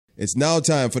It's now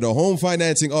time for the home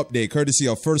financing update, courtesy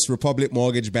of First Republic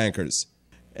Mortgage Bankers.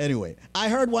 Anyway, I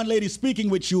heard one lady speaking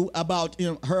with you about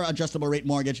her adjustable rate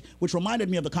mortgage, which reminded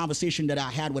me of the conversation that I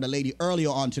had with a lady earlier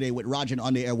on today with Rajan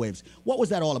on the airwaves. What was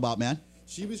that all about, man?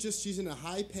 She's in a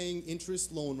high-paying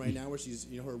interest loan right now where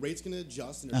her rate's going to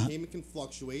adjust and her payment can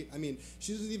fluctuate. I mean,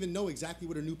 she doesn't even know exactly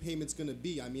what her new payment's going to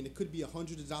be. I mean, it could be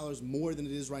 $100 more than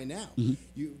it is right now.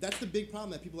 That's the big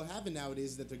problem that people are having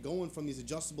nowadays, is that they're going from these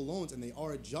adjustable loans and they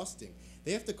are adjusting.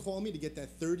 They have to call me to get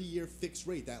that 30-year fixed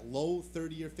rate, that low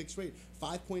 30-year fixed rate,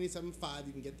 5.875.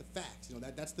 You can get the facts.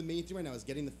 That's the main thing right now, is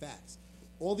getting the facts.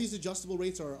 All these adjustable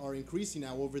rates are increasing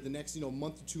now over the next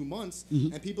month to 2 months,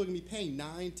 and people are going to be paying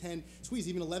 9, 10,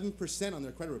 even 11% on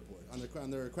their credit report, on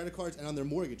their credit cards, and on their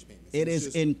mortgage payments. It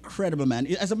is incredible, man.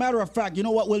 As a matter of fact, you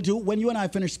know what we'll do? When you and I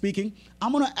finish speaking,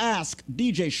 I'm going to ask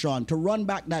DJ Sean to run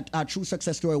back that true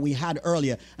success story we had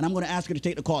earlier, and I'm going to ask you to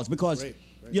take the calls because... Great.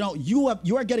 You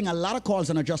are getting a lot of calls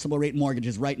on adjustable rate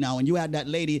mortgages right now, and you had that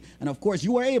lady, and of course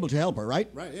you were able to help her, right?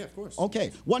 Right, yeah, of course.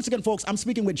 Okay. Once again, folks, I'm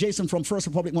speaking with Jason from First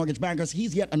Republic Mortgage Bankers.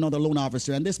 He's yet another loan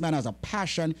officer, and this man has a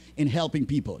passion in helping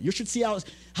people. You should see how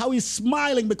he's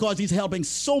smiling because he's helping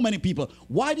so many people.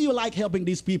 Why do you like helping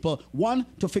these people? 1,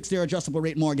 to fix their adjustable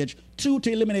rate mortgage. 2,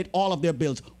 to eliminate all of their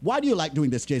bills. Why do you like doing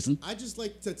this, Jason? I just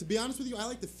like to be honest with you, I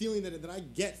like the feeling that I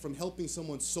get from helping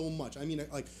someone so much. I mean,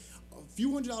 like, a few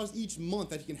 $100s each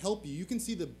month that can help you. You can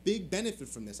see the big benefit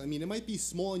from this. I mean, it might be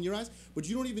small in your eyes, but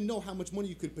you don't even know how much money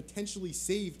you could potentially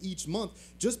save each month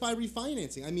just by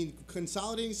refinancing. I mean,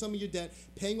 consolidating some of your debt,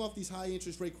 paying off these high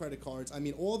interest rate credit cards. I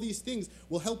mean, all these things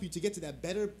will help you to get to that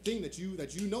better thing that you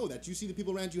see the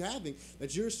people around you having,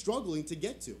 that you're struggling to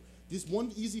get to. This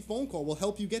one easy phone call will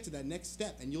help you get to that next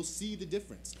step, and you'll see the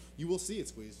difference. You will see it,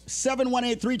 Squeeze.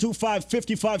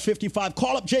 718-325-5555.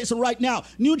 Call up Jason right now.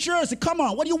 New Jersey, come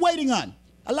on. What are you waiting on?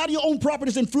 A lot of your own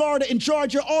properties in Florida, in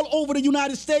Georgia, all over the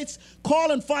United States.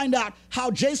 Call and find out how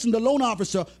Jason, the loan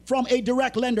officer from a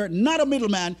direct lender, not a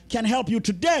middleman, can help you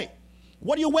today.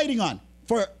 What are you waiting on?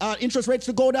 For interest rates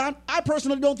to go down? I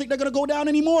personally don't think they're going to go down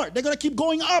anymore. They're going to keep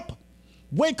going up.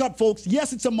 Wake up, folks.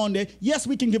 Yes, it's a Monday. Yes,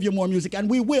 we can give you more music, and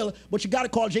we will, but you got to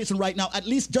call Jason right now. At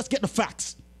least just get the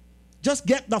facts. Just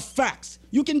get the facts.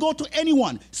 You can go to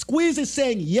anyone. Squeeze is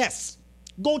saying yes.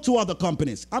 Go to other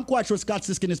companies. I'm quite sure Scott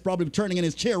Siskin is probably turning in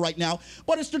his chair right now,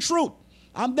 but it's the truth.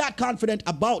 I'm that confident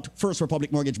about First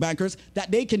Republic Mortgage Bankers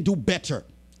that they can do better.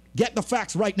 Get the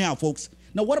facts right now, folks.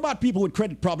 Now, what about people with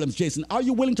credit problems, Jason? Are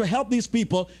you willing to help these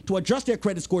people to adjust their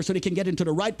credit score so they can get into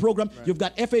the right program? Right. You've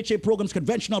got FHA programs,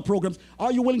 conventional programs.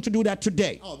 Are you willing to do that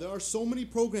today? Oh, there are so many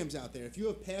programs out there. If you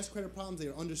have past credit problems, they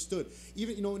are understood.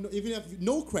 Even if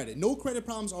no credit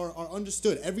problems are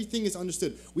understood. Everything is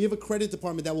understood. We have a credit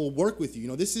department that will work with you.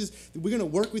 We're going to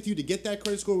work with you to get that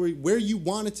credit score where you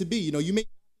want it to be. You may.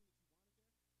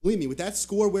 Believe me, with that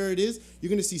score where it is, you're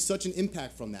going to see such an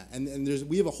impact from that. And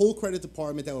we have a whole credit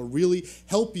department that will really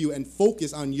help you and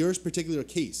focus on your particular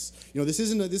case. This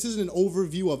isn't an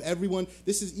overview of everyone.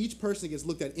 This is each person that gets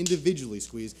looked at individually,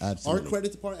 Squeeze. Absolutely. Our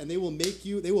credit department, and they will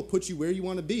put you where you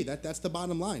want to be. That's the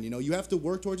bottom line. You have to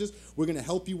work towards this. We're going to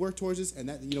help you work towards this, and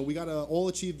that we got to all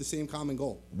achieve the same common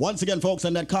goal. Once again, folks,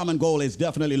 and that common goal is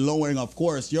definitely lowering, of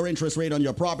course, your interest rate on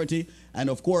your property,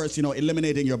 and of course,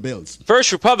 eliminating your bills.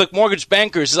 First Republic Mortgage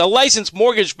Bankers is a licensed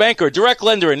mortgage banker, direct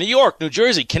lender in New York, New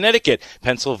Jersey, Connecticut,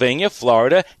 Pennsylvania,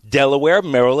 Florida, Delaware,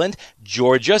 Maryland,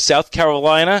 Georgia, South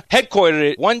Carolina,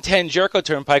 headquartered at 110 Jericho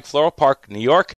Turnpike, Floral Park, New York.